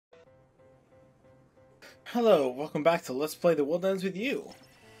Hello, welcome back to Let's Play The World Ends With You.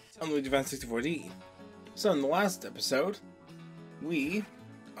 I'm Luigi Van 64D. So in the last episode, we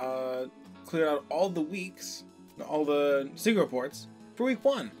cleared out all the secret reports for week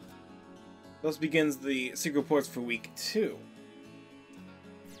 1. Thus begins the secret reports for week 2.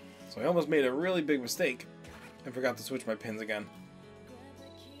 So I almost made a really big mistake and forgot to switch my pins again.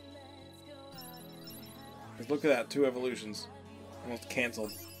 Because look at that, 2 evolutions. Almost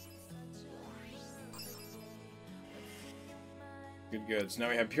cancelled. Good. So now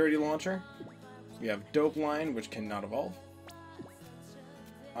we have Purity Launcher. We have Dope Line, which cannot evolve.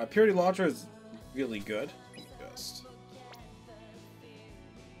 Purity Launcher is really good. Just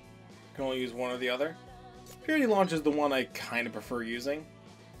can only use one or the other. Purity Launcher is the one I kind of prefer using.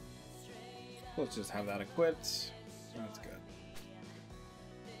 Let's just have that equipped. That's good.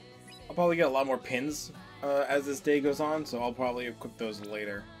 I'll probably get a lot more pins as this day goes on, so I'll probably equip those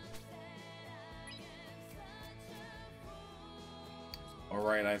later.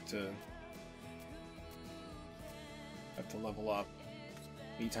 Alright, I have to level up.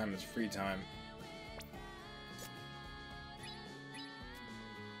 Me time is free time.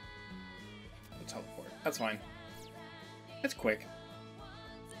 I'll teleport. That's fine. It's quick.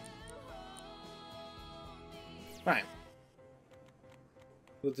 Fine.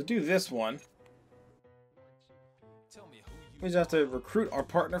 So to do this one, we just have to recruit our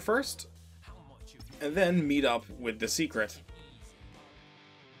partner first, and then meet up with the secret.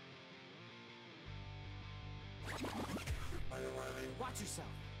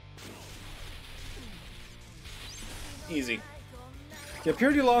 Easy. Yeah,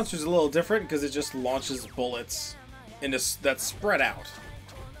 Purity Launcher is a little different because it just launches bullets that's spread out.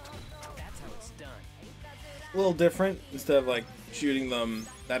 A little different. Instead of like shooting them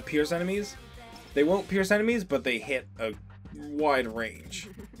that pierce enemies, they won't pierce enemies, but they hit a wide range.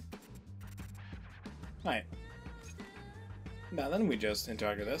 Alright. Now then we just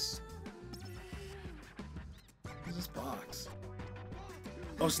interact with this. What's this box?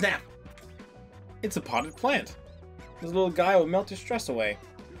 Oh snap! It's a potted plant. This little guy will melt your stress away.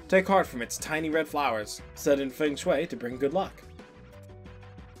 Take heart from its tiny red flowers, said in Feng Shui to bring good luck.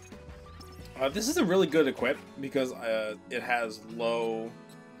 This is a really good equip because it has low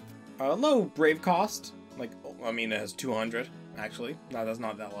brave cost. Like, I mean, it has 200 actually. No, that's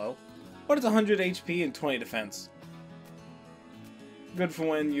not that low, but it's 100 HP and 20 defense. Good for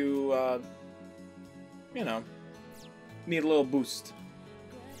when you, you know, need a little boost.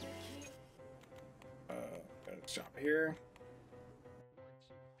 Shop here.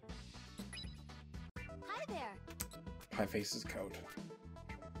 Hi there. High Face's coat.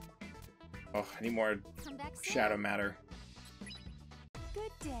 Oh, I need more shadow matter.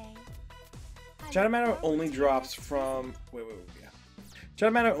 Good day. Shadow matter only drops from yeah.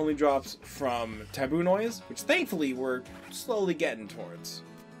 Shadow matter only drops from taboo noise, which thankfully we're slowly getting towards.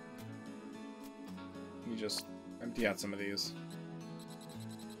 Let me just empty out some of these.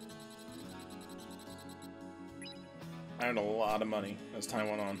 I earned a lot of money as time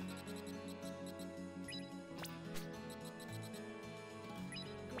went on.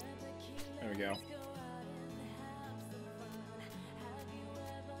 There we go.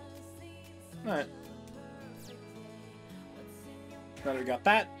 Alright. Now that we got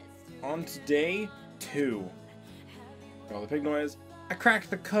that, on to day 2. Got all the pig noise. I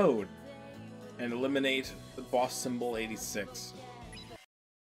cracked the code and eliminate the boss symbol 86.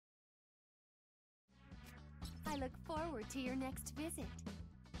 I look forward to your next visit.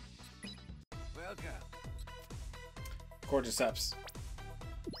 Welcome. Cordyceps.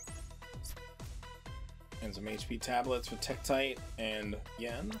 And some HP tablets for Tektite and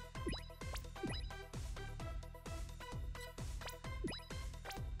Yen.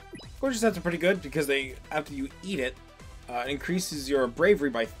 Cordyceps are pretty good because they, after you eat it, increases your bravery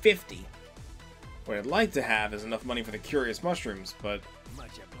by 50. What I'd like to have is enough money for the curious mushrooms, but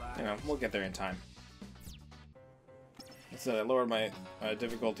you know, we'll get there in time. So I lowered my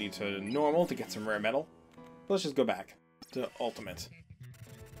difficulty to normal to get some rare metal. Let's just go back to ultimate.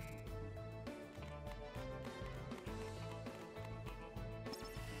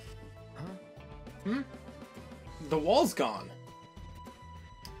 Huh? The wall's gone.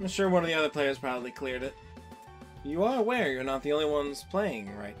 I'm sure one of the other players probably cleared it. You are aware you're not the only ones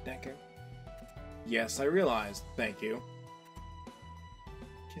playing, right, Decker? Yes, I realized. Thank you.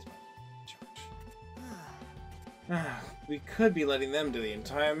 Kiss my George. We could be letting them do the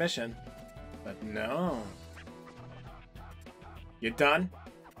entire mission, but no. You done?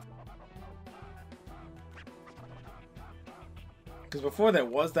 Because before there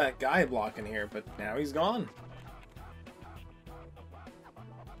was that guy blocking here, but now he's gone.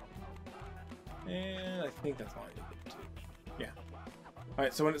 And I think that's all I need to do. Yeah.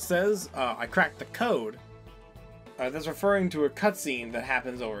 Alright, so when it says I cracked the code, that's referring to a cutscene that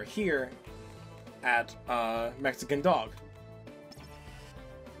happens over here at Mexican Dog.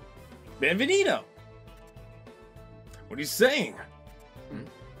 Bienvenido! What are you saying?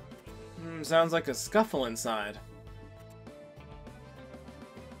 Sounds like a scuffle inside.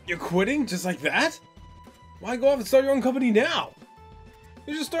 You're quitting just like that? Why go off and start your own company now?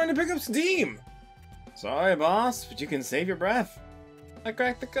 You're just starting to pick up steam. Sorry, boss, but you can save your breath. I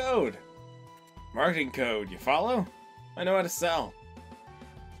cracked the code. Marketing code, you follow? I know how to sell.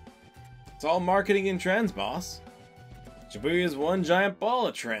 It's all marketing and trends, boss. Shibuya is one giant ball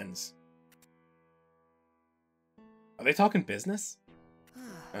of trends. Are they talking business?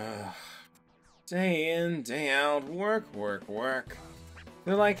 Ugh. Day in, day out, work, work, work.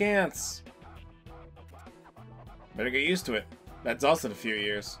 They're like ants. Better get used to it. That's also in a few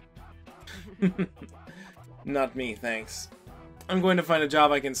years. Not me, thanks. I'm going to find a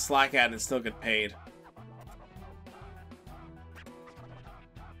job I can slack at and still get paid.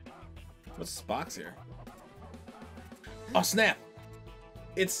 What's this box here? Oh snap!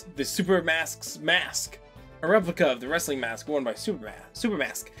 It's the Super Mask's mask. A replica of the wrestling mask worn by Super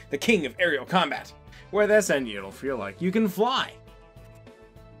Mask, the king of aerial combat. Wear this and it'll feel like you can fly.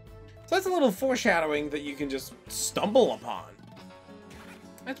 So that's a little foreshadowing that you can just stumble upon.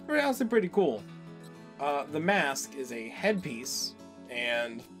 That's honestly pretty cool. The mask is a headpiece,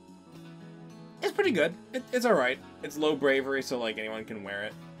 and it's pretty good. It's alright. It's low bravery, so like anyone can wear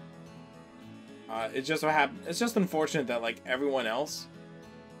it. It's just unfortunate that like everyone else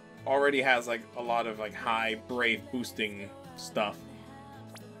already has like a lot of like high brave boosting stuff,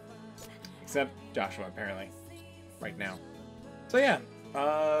 except Joshua apparently right now. So yeah,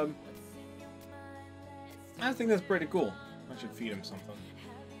 I think that's pretty cool. I should feed him something.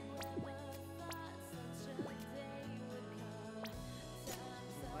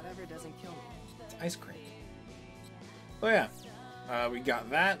 Whatever doesn't kill me. Ice cream. So yeah, we got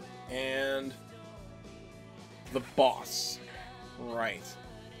that and the boss. Right.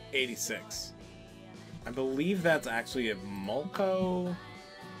 86. I believe that's actually a Mulco.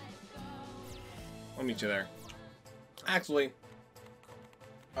 I'll meet you there. Actually,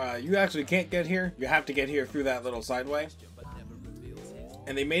 you actually can't get here. You have to get here through that little sideway.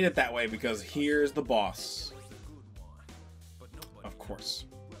 And they made it that way because here's the boss. Of course.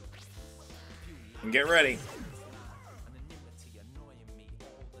 And get ready.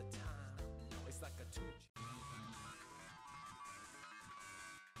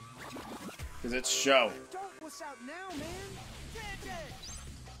 Because it's show. What's out now, man?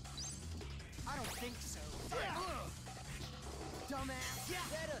 I don't think so. Dumbass.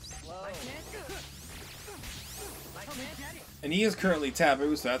 Let us slow. And he is currently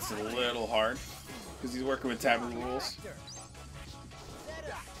taboo, so that's a little hard. Because he's working with taboo rules. Let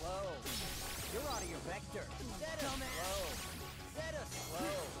us slow. You're out of your vector. Let us slow. Let us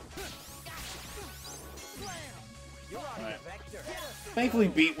slow. Slam. You're out of your vector. Thankfully,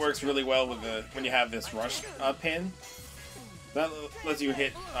 beat works really well with when you have this rush pin. That lets you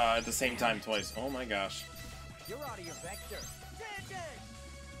hit at the same time twice. Oh my gosh. You're out of your vector.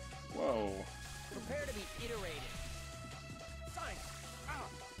 Whoa. Prepare to be iterated. Sign.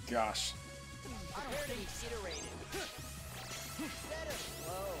 Gosh. Prepare to be iterated. Let us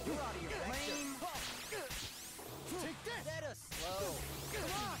slow. You're out of your vector. Take this. Let us slow.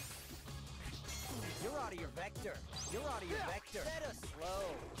 Come on. You're out of your vector. You're out of your vector. Let us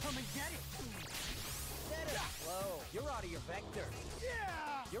slow. Come and get it. Let us slow. You're out of your vector.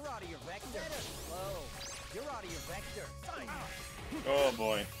 Yeah. You're out of your vector. Let us slow. You're out of your vector. Oh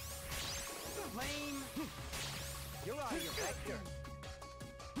boy. Lame. You're out of your vector.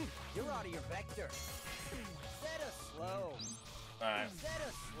 You're out of your vector. Set us slow. Alright. Set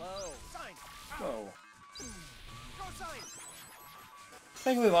us slow. Sign. Whoa. Go sign.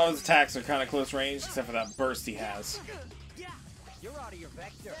 Thankfully, a lot of his attacks are kind of close range, except for that burst he has. Yeah. You're out of your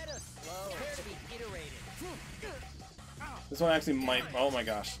vector. Set us slow. Prepare to be iterated. This one actually might. Oh my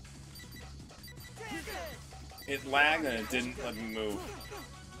gosh. It lagged and it didn't let me move.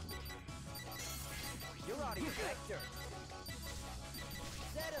 You're out of your vector.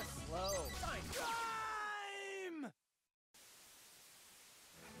 Set us slow. Time!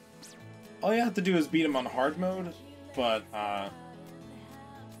 All you have to do is beat him on hard mode, but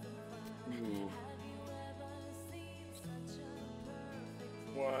ooh.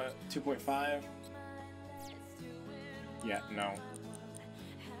 What? 2.5? Yeah, no.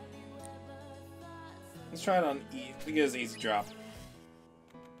 Let's try it on E. I think it is easy drop.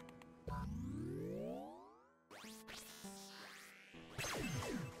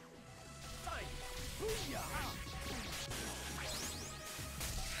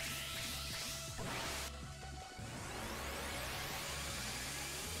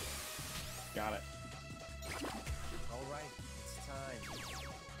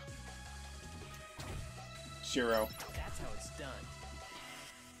 Shiro. That's how it's done.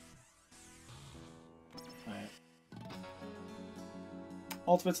 Alright.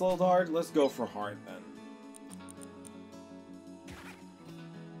 Ultimate's a little hard. Let's go for hard then.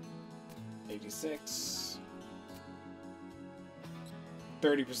 86.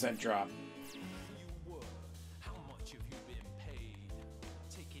 30% drop. How much have you been paid?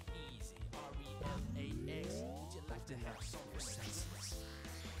 Take it easy. RELAX. Would you like to have some senses?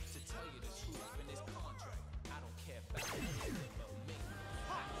 To tell you the truth in this contract, I don't care about anything but me.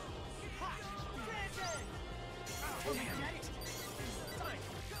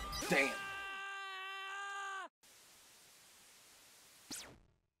 Damn.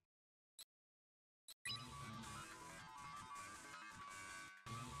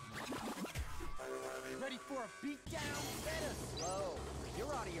 Ready for a beatdown? Better slow.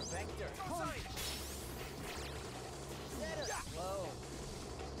 You're out of your vector. Better slow.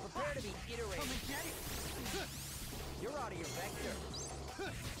 Prepare to be iterated. Come and get it. You're out of your vector.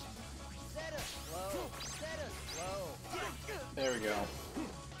 Better slow. Better slow. There we go.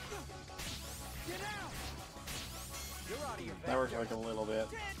 Get out. You're out of your vector. That worked like a little bit.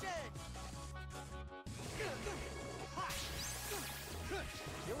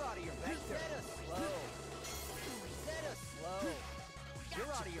 You're out of your vector. Better slow. Better slow.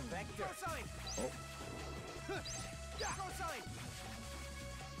 You're out of your vector. Go sign. Oh. Go sign.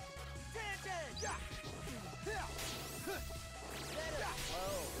 Better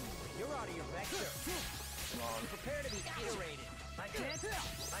slow. You're out of your vector. Come on. Prepare to be iterated. I can't.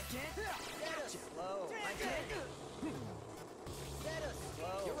 Better slow. I can't. Better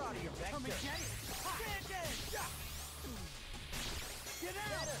slow. You're out of your vector. Come and get it. Get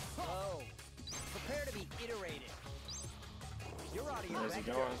out! Better slow. Prepare to be iterated. You're out of your Where's he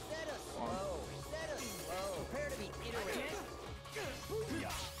vector. going? Better slow. Better slow. Prepare to be iterated.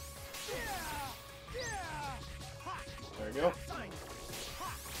 There we go. Sign.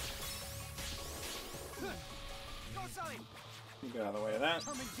 Go sign. You get out of the way of that.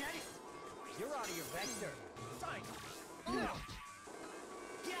 Come and get it. You're out of your vector. Sign.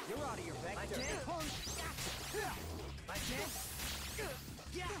 You're out of your vector. I can't. I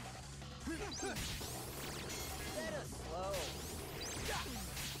can't. Better slow.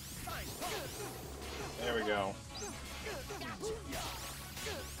 There we go.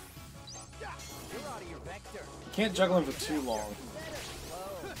 You're out of your vector. You can't juggle him for too long. Better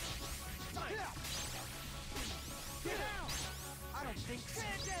slow. Get out! I don't think so.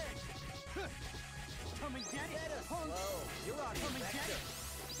 Come and get it. Better slow. You're out of your vector.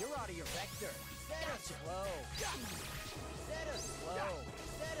 You're out of your vector. Better slow. Better slow.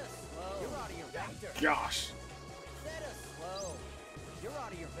 Better slow. You're out of your vector. Gosh. Better slow. You're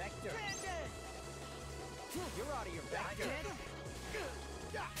out of your vector. You're out of your vector.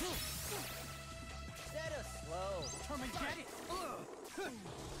 Better slow. Come and get it.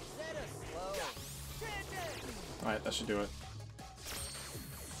 Better slow. Alright, that should do it.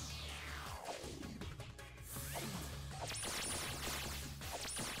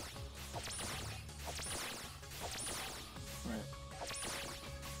 Alright.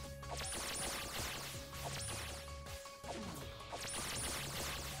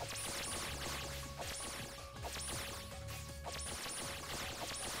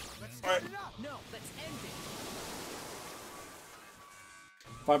 Alright. No, let's end it.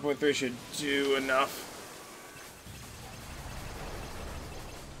 5.3 should do enough.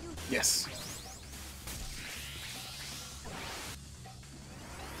 Yes.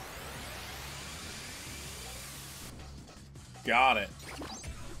 Got it.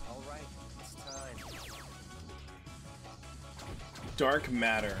 All right, it's time. Dark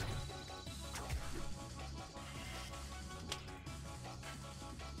matter.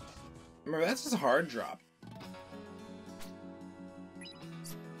 Remember, that's his hard drop.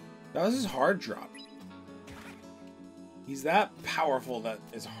 That was his hard drop. He's that powerful that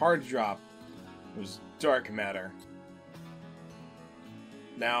his hard drop was dark matter.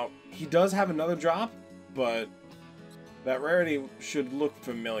 Now, he does have another drop, but that rarity should look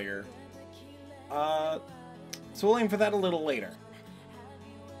familiar. So we'll aim for that a little later.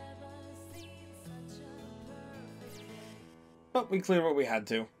 But we cleared what we had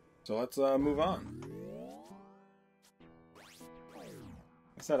to. So let's move on.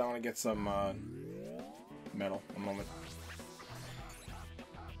 I said I want to get some metal. A moment.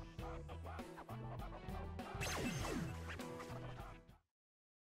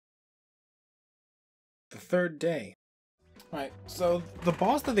 The third day. Alright, so the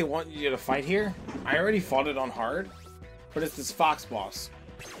boss that they want you to fight here, I already fought it on hard, but it's this fox boss.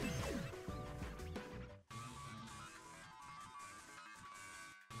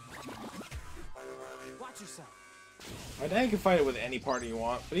 Watch Watch yourself. My dad can fight it with any party you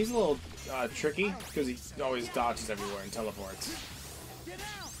want, but he's a little tricky because he always dodges everywhere and teleports. Get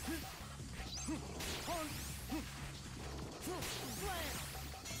out.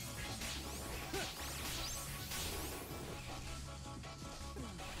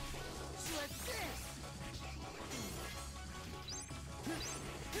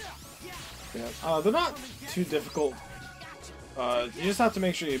 Yeah. They're not too difficult. You just have to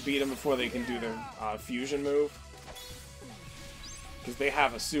make sure you beat them before they can do their fusion move. Because they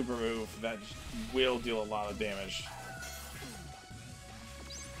have a super move that will deal a lot of damage.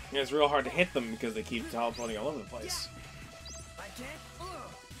 And it's real hard to hit them because they keep teleporting all over the place.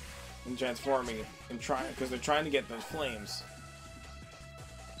 And transforming and because they're trying to get those flames.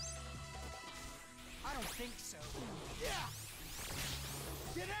 I don't think so. Yeah.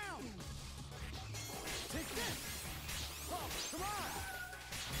 Get out. Take this. Oh, come on.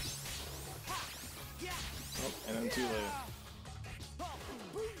 Ha. Yeah. Oh, and then too late. Oh,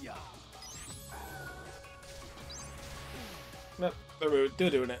 booyah. Nope, they're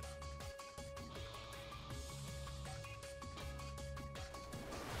doing it.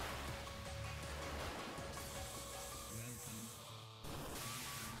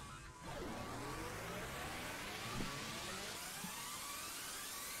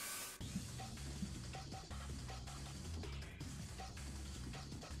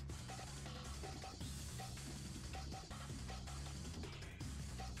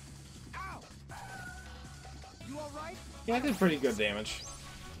 You all right? Yeah, I did pretty good damage.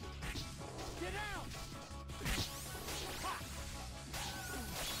 Get out.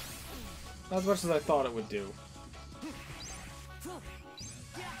 Not as much as I thought it would do.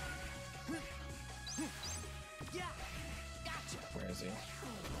 Yeah. Gotcha. Where is he?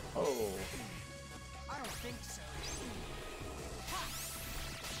 Oh. I don't think so.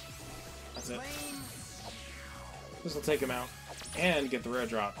 That's it. Lame. This will take him out. And get the rare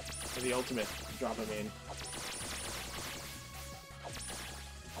drop. Or the ultimate drop, I mean.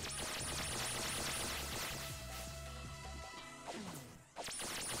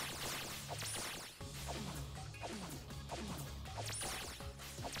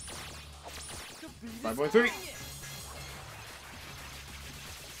 Five point three.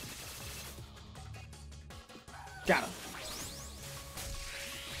 Got him.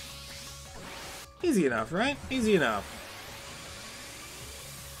 Easy enough, right? Easy enough.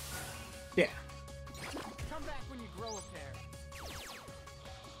 Yeah. Come back when you grow a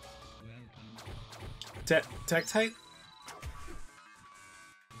pair. Tech type?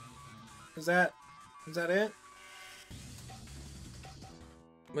 Is that it?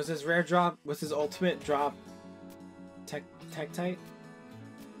 Was his rare drop? Was his ultimate drop? Tech type?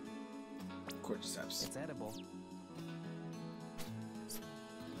 Cordyceps. It's edible.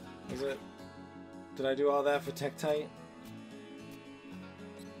 Is it? Did I do all that for tech type?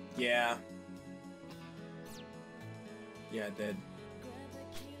 Yeah. Yeah, I did.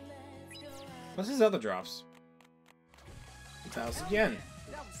 What's his other drops? 1,000 yen.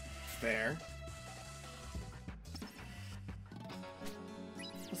 Fair.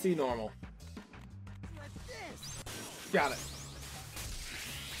 Let's see normal. Got it.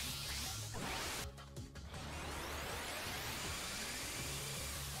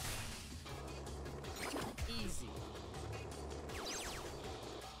 Easy.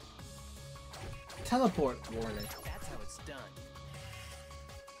 Teleport warning. That's how it's done.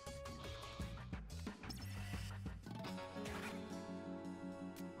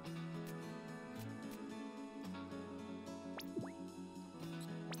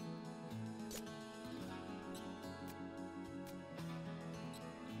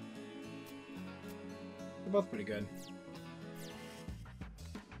 They're both pretty good.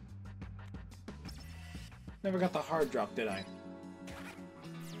 Never got the hard drop, did I?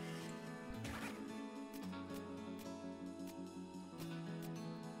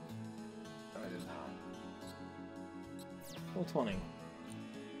 I did not. Roll 20.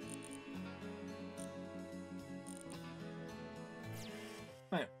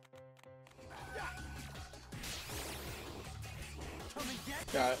 Right.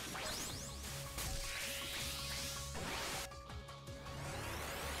 Got it.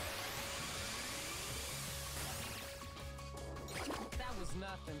 That was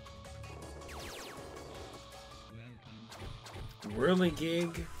nothing.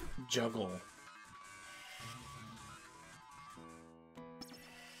 Whirligig Juggle.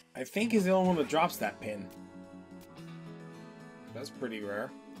 I think he's the only one that drops that pin. That's pretty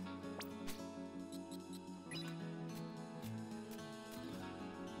rare.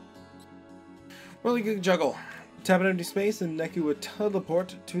 Whirligig Juggle. Tap an empty space and Neku would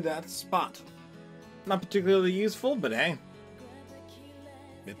teleport to that spot. Not particularly useful, but hey.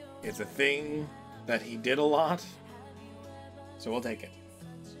 It's a thing that he did a lot. So we'll take it.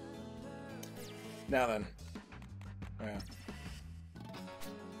 Now then. Yeah.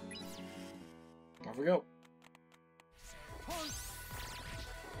 Off we go.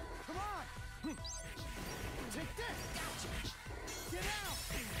 Come on! Take this! Gotcha! Get out!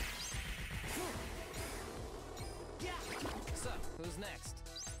 So, who's next?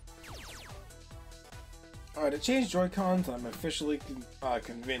 Alright, I changed Joy-Cons. I'm officially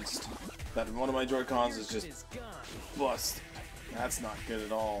convinced that one of my Joy-Cons is just bust. That's not good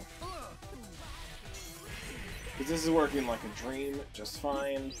at all. Because this is working like a dream, just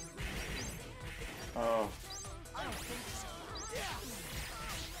fine. Oh. I don't think so.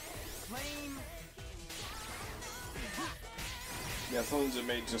 Flame. Yeah, something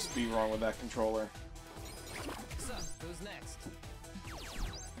may just be wrong with that controller. So, who's next?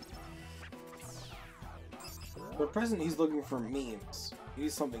 But at present, he's looking for memes. He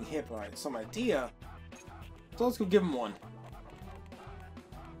needs something hip, right? Some idea. So let's go give him one.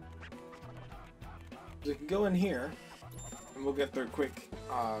 So we can go in here, and we'll get their quick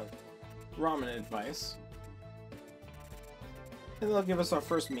ramen advice. And they'll give us our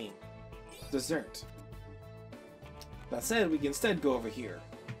first meme. Dessert. That said, we can instead go over here.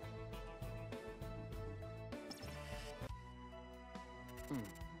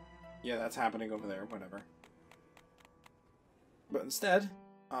 Yeah, that's happening over there, whatever. But instead,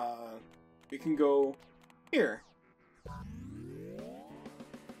 we can go here.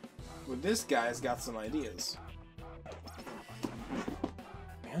 Well, this guy's got some ideas.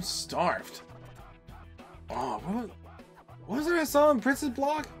 Man, I'm starved. Oh, what was it I saw in Prince's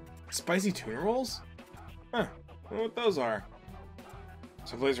blog? Spicy tuna rolls? Huh, I wonder what those are.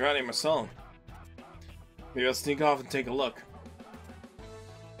 Someplace around here must sell them. Maybe I'll sneak off and take a look.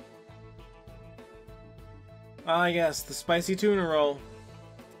 Ah, yes, the spicy tuna roll.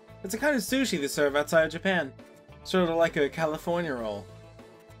 It's a kind of sushi they serve outside of Japan. Sort of like a California roll.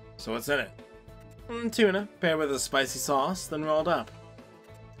 So what's in it? Tuna, paired with a spicy sauce, then rolled up.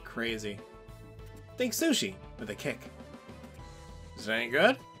 Crazy. Think sushi, with a kick. Is it any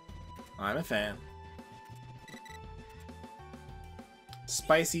good? I'm a fan.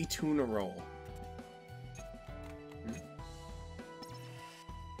 Spicy tuna roll.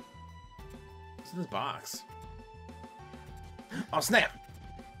 What's in this box? Oh snap!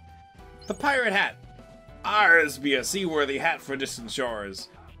 The pirate hat! Ours be a seaworthy hat for distant shores.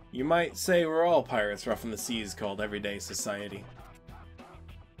 You might say we're all pirates roughing the seas called everyday society.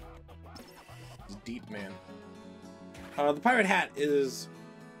 It's deep, man. The pirate hat is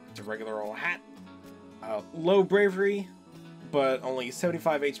a regular old hat. Low bravery, but only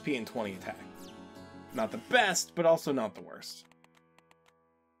 75 HP and 20 attack. Not the best, but also not the worst.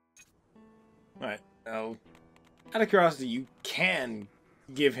 Alright, now, out of curiosity, you can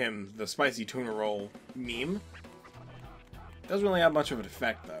give him the spicy tuna roll meme. Doesn't really have much of an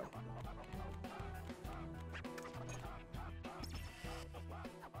effect, though.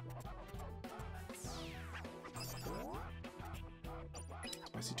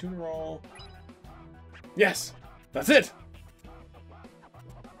 Spicy tuna roll. Yes! That's it!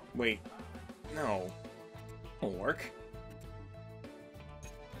 Wait. No. Won't work.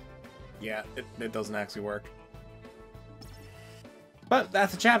 Yeah, it doesn't actually work. But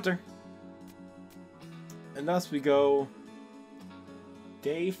that's a chapter. And thus we go...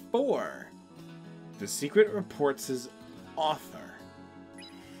 Day 4. The Secret Reports' author.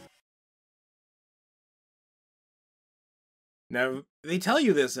 Now, they tell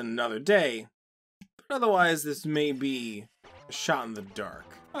you this in another day, but otherwise this may be a shot in the dark.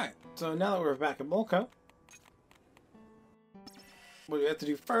 Alright, so now that we're back at Molko, what we have to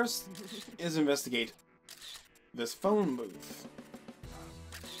do first is investigate this phone booth.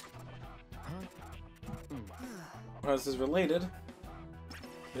 Well, this is related.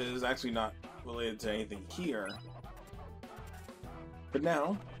 It is actually not related to anything here. But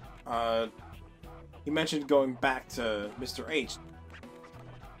now, he mentioned going back to Mr. H.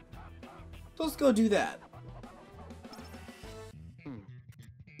 So let's go do that.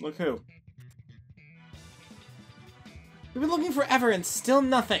 Look who. We've been looking forever and still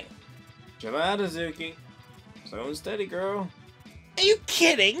nothing. Chill out, Azuki. Slow and steady, girl. Are you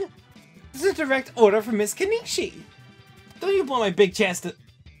kidding? This is a direct order from Miss Kanishi. Don't you blow my big chance to...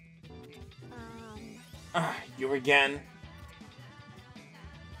 you again.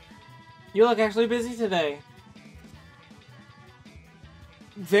 You look actually busy today.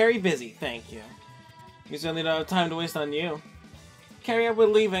 Very busy, thank you. We certainly don't have time to waste on you. Carry up with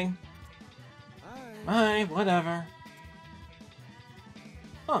leaving. Bye, whatever.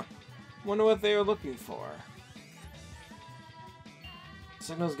 Huh. Wonder what they were looking for.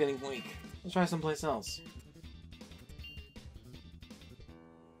 Signal's getting weak. Let's try someplace else.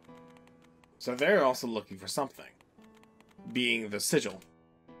 So they're also looking for something. Being the sigil.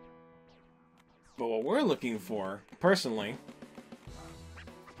 But what we're looking for, personally...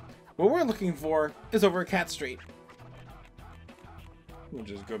 What we're looking for is over at Cat Street. We'll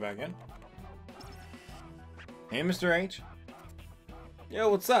just go back in. Hey, Mr. H. Yo,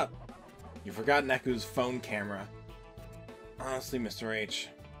 what's up? You forgot Neku's phone camera. Honestly, Mr. H.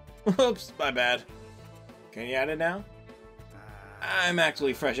 Oops, my bad. Can you add it now? I'm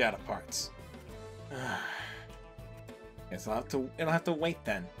actually fresh out of parts. Guess it'll have to wait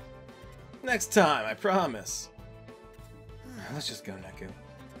then. Next time, I promise. Let's just go, Neku.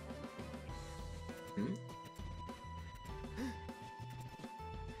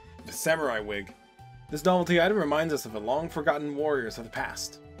 The samurai wig. This novelty item reminds us of the long-forgotten warriors of the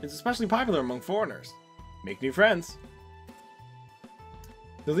past. It's especially popular among foreigners. Make new friends.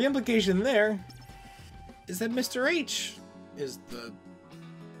 So the implication there is that Mr. H is the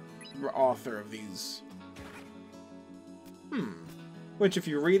author of these. Which, if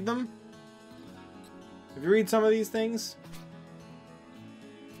you read them, if you read some of these things,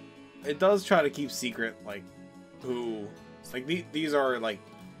 it does try to keep secret, like, who... Like, these are, like,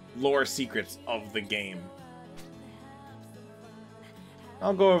 lore secrets of the game.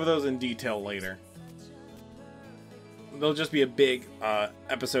 I'll go over those in detail later. There'll just be a big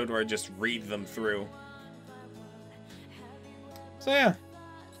episode where I just read them through. So yeah.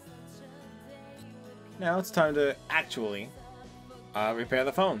 Now it's time to actually repair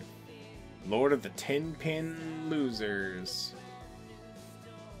the phone. Lord of the 10-pin losers.